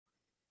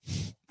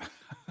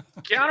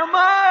Count them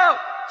out.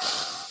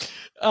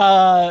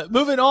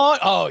 Moving on.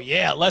 Oh,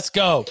 yeah, let's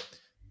go.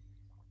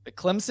 The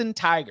Clemson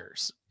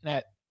Tigers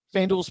at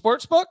FanDuel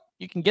Sportsbook.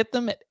 You can get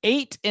them at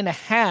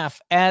 8.5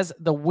 as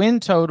the win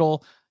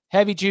total.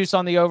 Heavy juice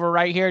on the over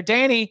right here.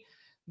 Danny,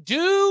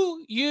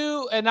 do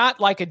you, and not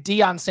like a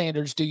Deion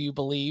Sanders, do you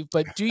believe,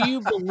 but do you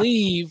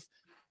believe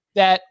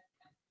that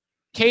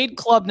Cade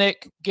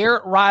Klubnik,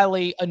 Garrett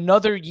Riley,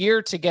 another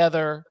year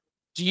together,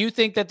 do you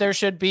think that there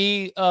should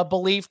be a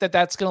belief that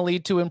that's going to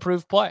lead to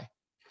improved play?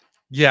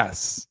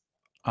 Yes.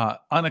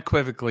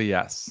 Unequivocally,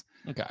 yes.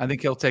 Okay. I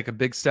think he'll take a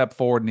big step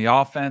forward in the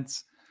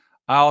offense.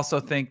 I also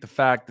think the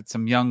fact that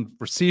some young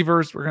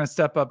receivers we're going to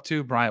step up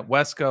to. Bryant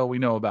Wesco, we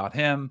know about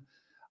him.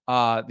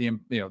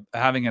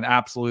 Having an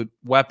absolute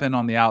weapon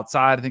on the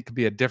outside, I think could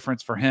be a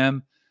difference for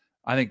him.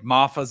 I think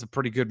Maffa's a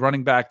pretty good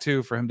running back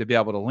too, for him to be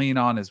able to lean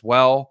on as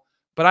well.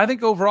 But I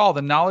think overall,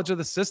 the knowledge of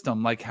the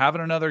system, like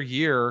having another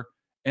year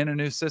in a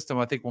new system,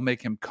 I think will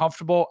make him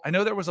comfortable. I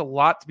know there was a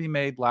lot to be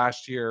made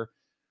last year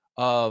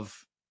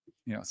of,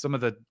 some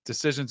of the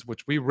decisions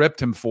which we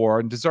ripped him for,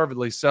 and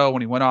deservedly so, when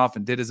he went off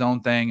and did his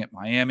own thing at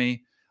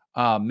Miami.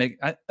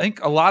 I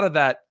think a lot of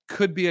that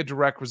could be a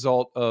direct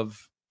result of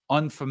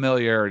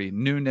unfamiliarity,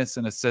 newness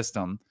in a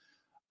system,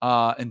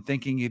 and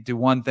thinking he'd do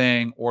one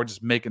thing or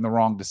just making the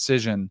wrong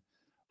decision,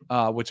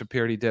 which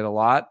appeared he did a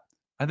lot.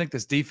 I think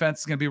this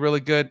defense is going to be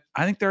really good.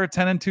 I think they're a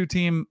 10-2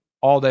 team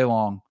all day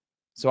long.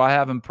 So I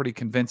have them pretty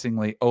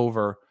convincingly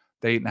over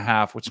the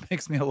 8.5, which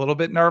makes me a little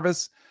bit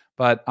nervous,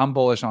 but I'm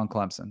bullish on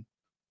Clemson.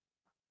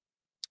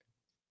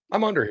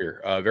 I'm under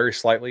here very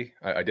slightly.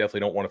 I definitely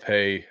don't want to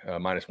pay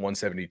minus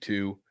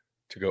 172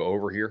 to go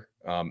over here.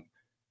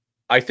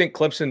 I think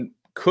Clemson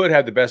could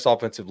have the best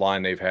offensive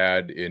line they've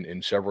had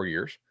in several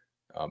years.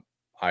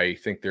 I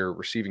think their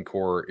receiving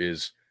core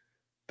is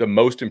the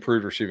most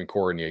improved receiving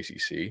core in the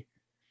ACC.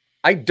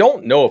 I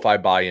don't know if I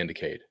buy into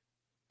Cade,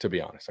 to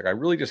be honest. Like, I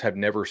really just have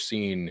never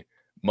seen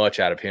much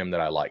out of him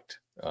that I liked.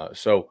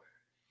 So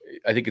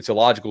I think it's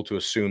illogical to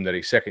assume that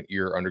a second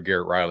year under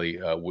Garrett Riley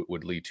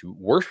would lead to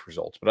worse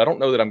results. But I don't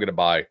know that I'm going to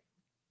buy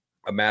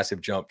a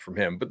massive jump from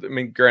him. But I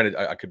mean, granted,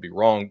 I could be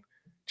wrong,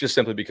 just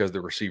simply because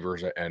the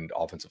receivers and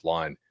offensive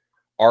line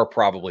are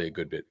probably a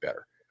good bit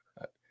better.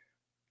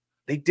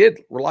 They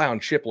did rely on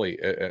Shipley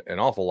an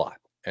awful lot,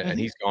 and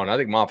he's gone. I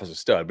think Moffa's a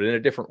stud, but in a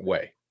different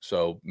way.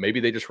 So maybe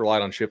they just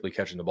relied on Shipley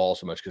catching the ball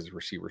so much because the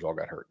receivers all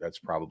got hurt. That's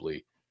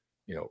probably,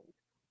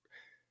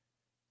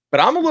 But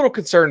I'm a little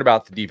concerned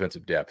about the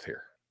defensive depth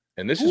here.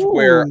 And this is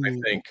where I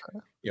think,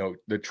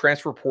 the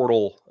transfer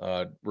portal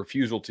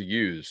refusal to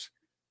use,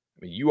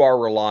 I mean, you are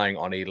relying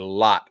on a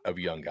lot of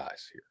young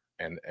guys here.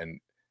 And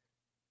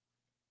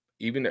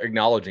even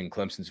acknowledging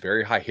Clemson's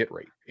very high hit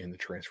rate in the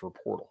transfer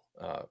portal.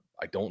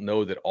 I don't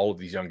know that all of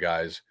these young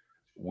guys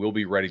will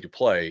be ready to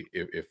play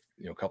if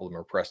a couple of them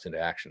are pressed into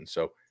action.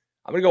 So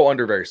I'm going to go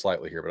under very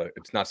slightly here, but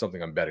it's not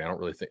something I'm betting.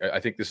 I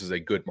think this is a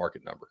good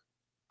market number.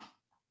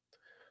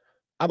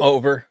 I'm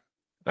over.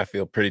 I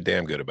feel pretty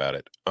damn good about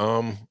it.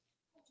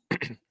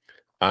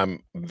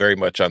 I'm very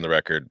much on the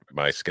record,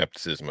 my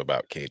skepticism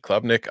about Cade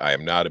Klubnik. I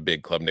am not a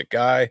big Klubnik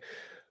guy,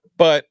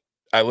 but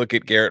I look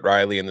at Garrett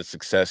Riley and the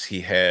success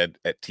he had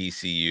at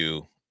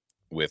TCU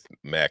with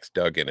Max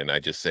Duggan, and I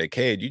just say,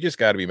 Cade, you just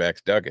got to be Max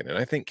Duggan. And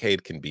I think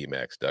Cade can be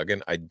Max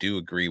Duggan. I do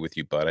agree with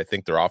you, but I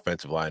think their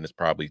offensive line is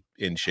probably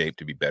in shape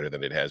to be better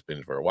than it has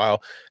been for a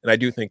while. And I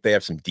do think they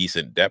have some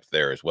decent depth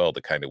there as well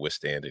to kind of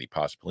withstand any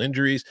possible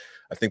injuries.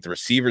 I think the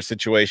receiver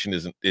situation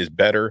is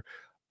better.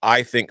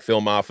 I think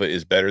Phil Maffa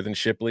is better than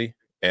Shipley.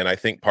 And I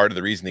think part of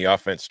the reason the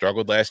offense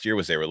struggled last year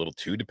was they were a little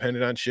too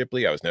dependent on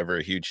Shipley. I was never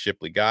a huge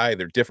Shipley guy.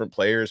 They're different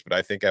players, but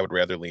I think I would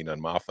rather lean on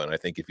Maffa. And I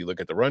think if you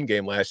look at the run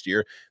game last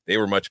year, they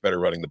were much better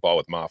running the ball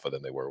with Maffa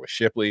than they were with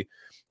Shipley.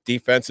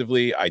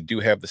 Defensively, I do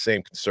have the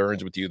same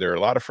concerns with you. There are a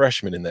lot of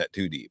freshmen in that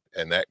 2 deep,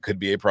 and that could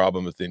be a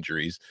problem with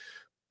injuries.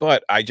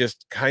 But I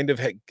just kind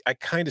of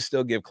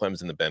still give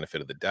Clemson the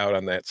benefit of the doubt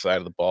on that side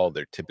of the ball.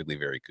 They're typically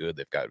very good.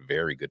 They've got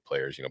very good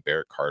players.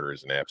 Barrett Carter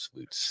is an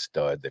absolute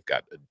stud. They've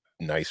got a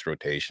nice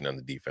rotation on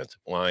the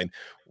defensive line.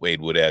 Wade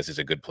Woodaz is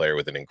a good player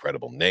with an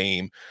incredible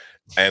name.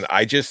 And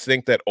I just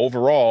think that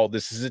overall,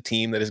 this is a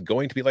team that is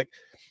going to be like,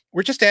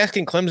 we're just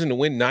asking Clemson to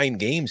win 9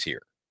 games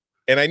here.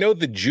 And I know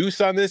the juice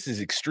on this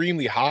is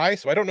extremely high,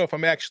 so I don't know if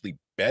I'm actually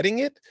betting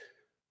it,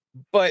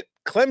 but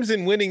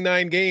Clemson winning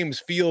 9 games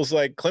feels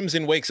like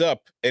Clemson wakes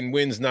up and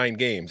wins 9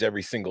 games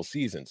every single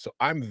season. So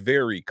I'm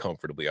very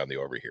comfortably on the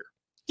over here.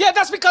 Yeah,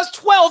 that's because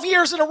 12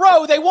 years in a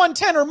row, they won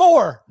 10 or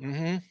more.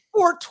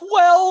 For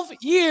 12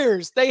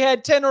 years, they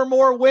had 10 or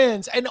more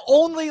wins. And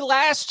only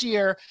last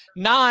year,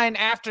 9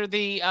 after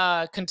the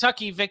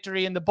Kentucky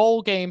victory in the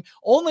bowl game,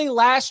 only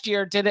last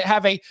year did it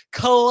have a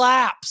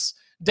collapse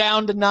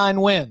down to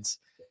 9 wins.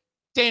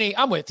 Danny,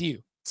 I'm with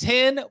you.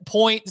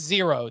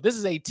 10.0. This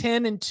is a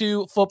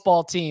 10-2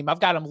 football team. I've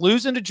got them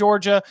losing to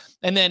Georgia,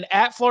 and then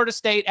at Florida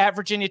State, at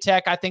Virginia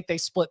Tech, I think they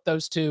split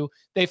those two.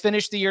 They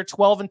finished the year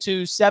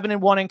 12-2,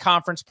 7-1 in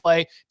conference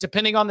play,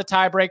 depending on the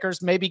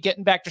tiebreakers, maybe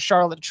getting back to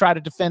Charlotte to try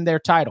to defend their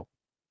title.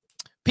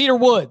 Peter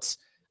Woods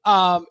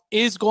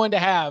is going to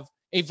have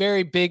a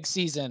very big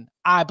season,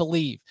 I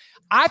believe.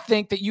 I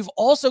think that you've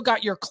also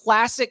got your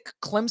classic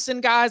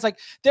Clemson guys. Like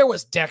there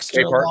was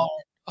Dexter Long.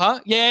 Huh?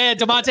 Yeah,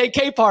 DeMonte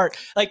Capehart.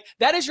 Like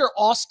that is your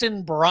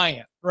Austin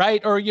Bryant,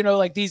 right? Or, you know,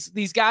 like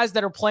these guys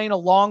that are playing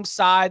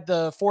alongside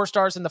the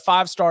 4-stars and the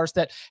 5-stars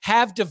that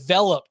have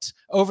developed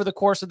over the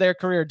course of their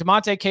career.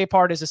 DeMonte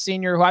Capehart is a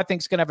senior who I think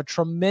is going to have a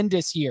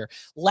tremendous year.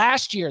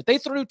 Last year, they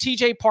threw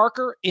TJ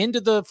Parker into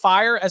the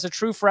fire as a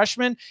true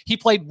freshman. He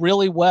played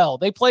really well.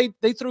 They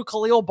threw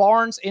Khalil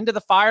Barnes into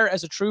the fire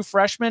as a true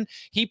freshman.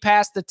 He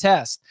passed the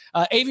test.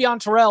 Avion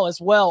Terrell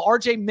as well.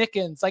 RJ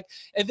Mickens. Like,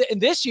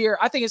 and this year,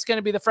 I think it's going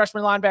to be the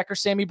freshman linebacker,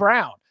 Sammy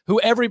Brown, who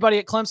everybody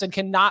at Clemson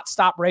cannot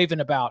stop raving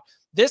about.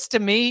 This, to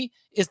me,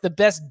 is the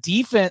best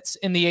defense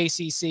in the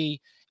ACC.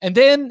 And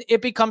then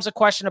it becomes a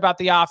question about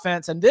the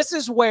offense. And this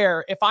is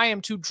where, if I am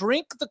to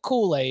drink the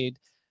Kool-Aid,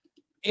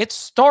 it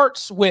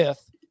starts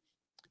with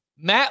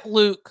Matt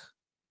Luke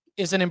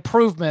is an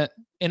improvement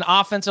in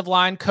offensive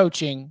line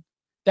coaching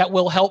that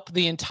will help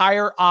the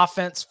entire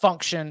offense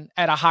function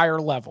at a higher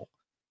level.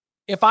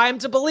 If I am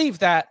to believe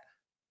that,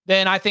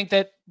 then I think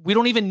that we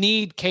don't even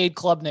need Cade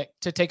Klubnik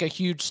to take a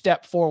huge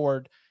step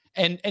forward.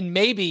 And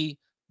maybe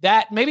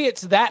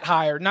it's that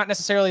higher, not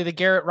necessarily the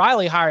Garrett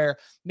Riley hire.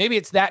 Maybe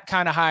it's that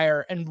kind of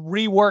hire and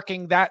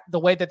reworking that the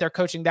way that they're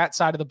coaching that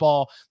side of the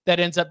ball that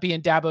ends up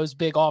being Dabo's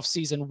big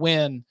offseason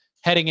win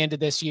heading into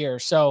this year.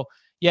 So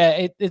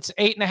yeah, it's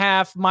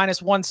 8.5 minus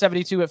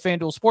 172 at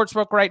FanDuel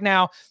Sportsbook right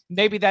now.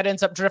 Maybe that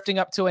ends up drifting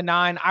up to a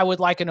 9. I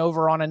would like an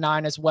over on a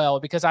 9 as well,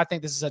 because I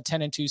think this is a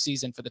 10-2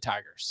 season for the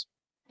Tigers.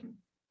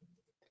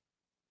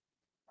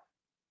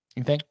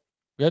 You think?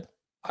 Good?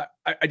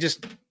 I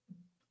just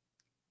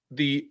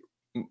the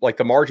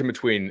margin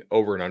between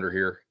over and under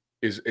here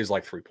is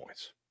like 3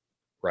 points,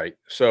 right?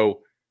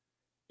 So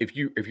if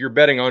you're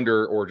betting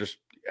under or just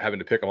having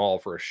to pick them all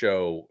for a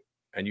show,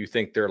 and you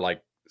think they're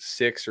like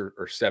 6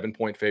 or 7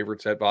 point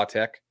favorites at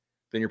Vatech,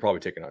 then you're probably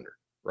taking under,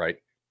 right?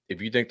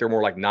 If you think they're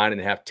more like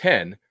 9.5,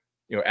 10,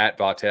 at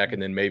Vatech,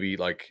 and then maybe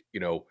like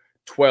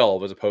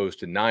 12 as opposed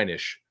to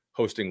 9-ish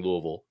hosting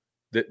Louisville,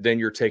 then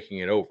you're taking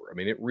it over. I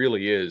mean, it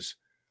really is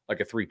like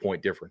a 3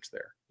 point difference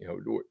there.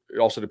 It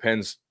also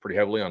depends pretty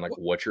heavily on like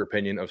what's your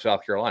opinion of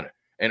South Carolina,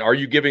 and are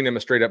you giving them a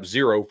straight up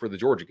 0 for the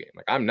Georgia game?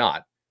 Like I'm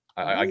not.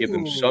 I give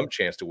them some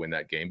chance to win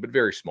that game, but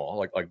very small,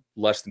 like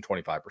less than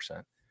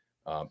 25%.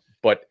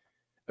 But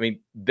I mean,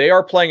 they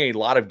are playing a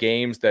lot of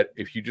games that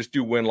if you just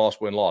do win loss,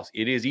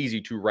 it is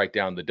easy to write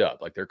down the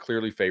dub. Like they're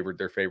clearly favored.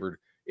 They're favored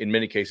in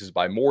many cases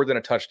by more than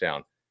a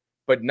touchdown,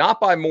 but not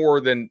by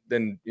more than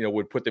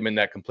would put them in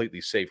that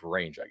completely safe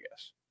range, I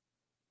guess.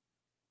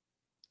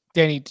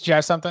 Danny, did you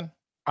have something?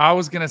 I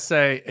was going to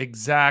say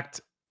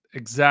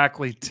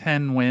exactly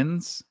 10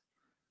 wins.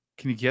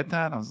 Can you get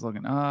that? I was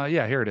looking.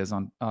 Yeah, here it is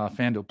on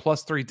FanDuel.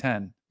 Plus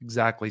 310.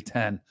 Exactly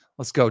 10.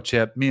 Let's go,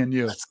 Chip. Me and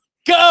you. Let's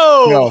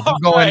go.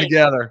 We're going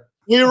together.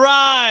 We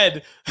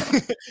ride.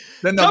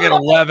 Then they'll get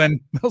 11.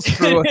 They'll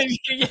screw it.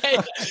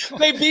 Yeah,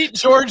 they beat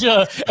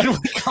Georgia and we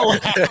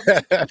collapse.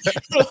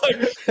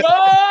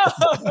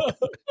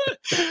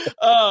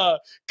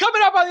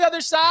 Coming up on the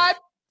other side,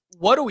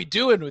 what are we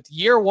doing with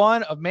year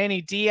 1 of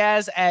Manny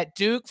Diaz at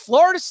Duke?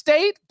 Florida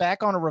State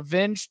back on a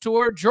revenge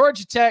tour.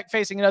 Georgia Tech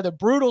facing another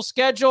brutal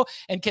schedule.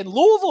 And can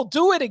Louisville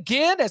do it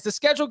again as the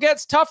schedule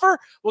gets tougher?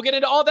 We'll get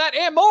into all that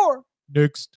and more next.